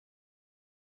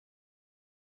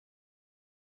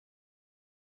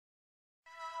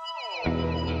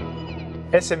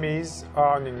SMEs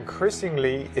are an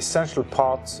increasingly essential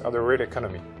part of the real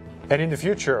economy. And in the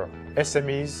future,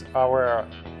 SMEs are where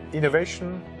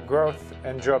innovation, growth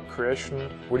and job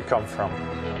creation will come from.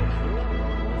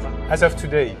 As of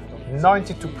today,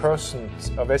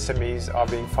 92% of SMEs are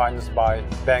being financed by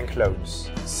bank loans,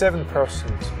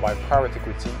 7% by private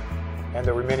equity, and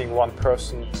the remaining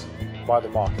 1% by the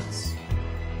markets.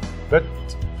 But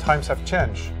times have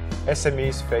changed.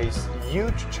 SMEs face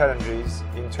huge challenges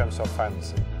in terms of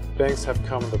financing. Banks have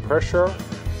come under pressure.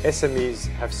 SMEs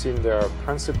have seen their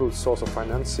principal source of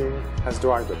financing has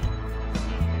dried up.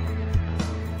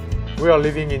 We are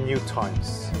living in new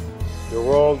times. The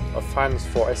world of finance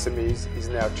for SMEs is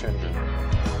now changing.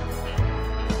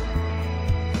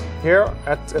 Here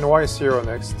at NYSE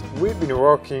Euronext, we've been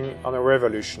working on a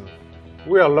revolution.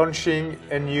 We are launching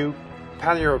a new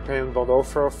pan-European bond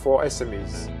offer for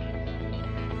SMEs.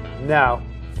 Now,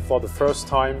 for the first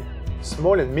time,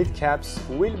 small and mid caps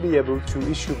will be able to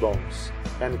issue bonds,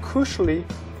 and crucially,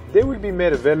 they will be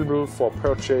made available for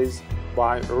purchase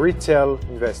by retail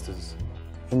investors.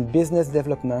 In business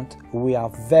development, we are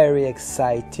very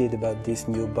excited about this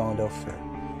new bond offer.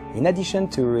 In addition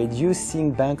to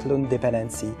reducing bank loan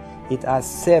dependency, it has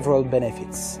several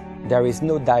benefits. There is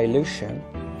no dilution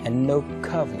and no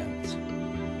covenant.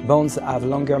 Bonds have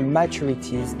longer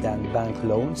maturities than bank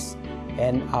loans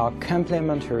and are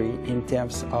complementary in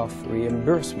terms of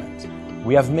reimbursement.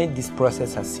 We have made this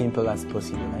process as simple as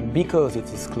possible, and because it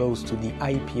is close to the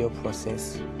IPO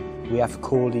process, we have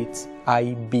called it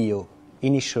IBO,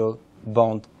 Initial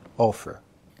Bond Offer.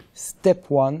 Step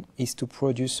 1 is to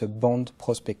produce a bond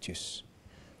prospectus,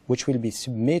 which will be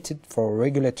submitted for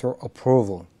regulator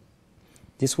approval.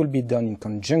 This will be done in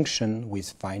conjunction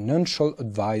with financial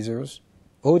advisors,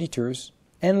 auditors,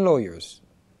 and lawyers.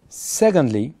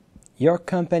 Secondly, your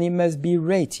company must be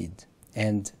rated,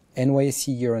 and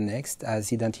NYSE Euronext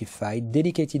has identified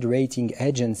dedicated rating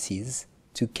agencies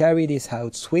to carry this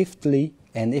out swiftly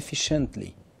and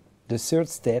efficiently. The third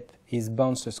step is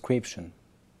bond subscription.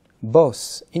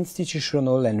 Both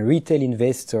institutional and retail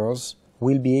investors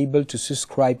will be able to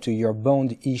subscribe to your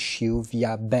bond issue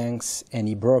via banks and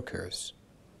e-brokers.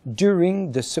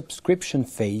 During the subscription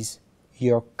phase,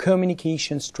 your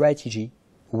communication strategy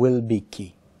will be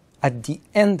key. At the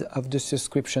end of the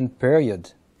subscription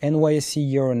period,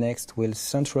 NYSE Euronext will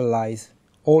centralize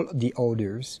all the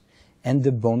orders and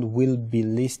the bond will be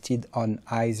listed on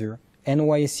either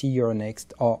NYSE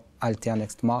Euronext or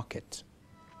Alternext market.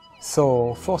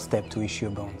 So, 4 steps to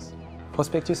issue bonds: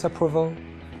 prospectus approval,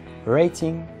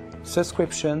 rating,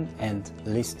 subscription and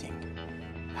listing.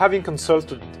 Having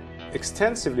consulted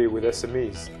extensively with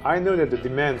SMEs, I know that the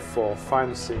demand for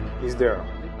financing is there.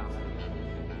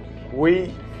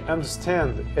 We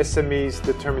understand SMEs'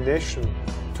 determination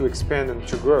to expand and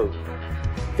to grow.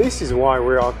 This is why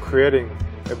we are creating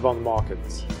a bond market.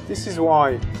 This is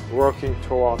why working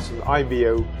towards an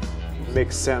IBO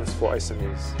makes sense for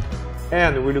SMEs.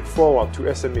 And we look forward to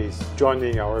SMEs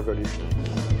joining our revolution.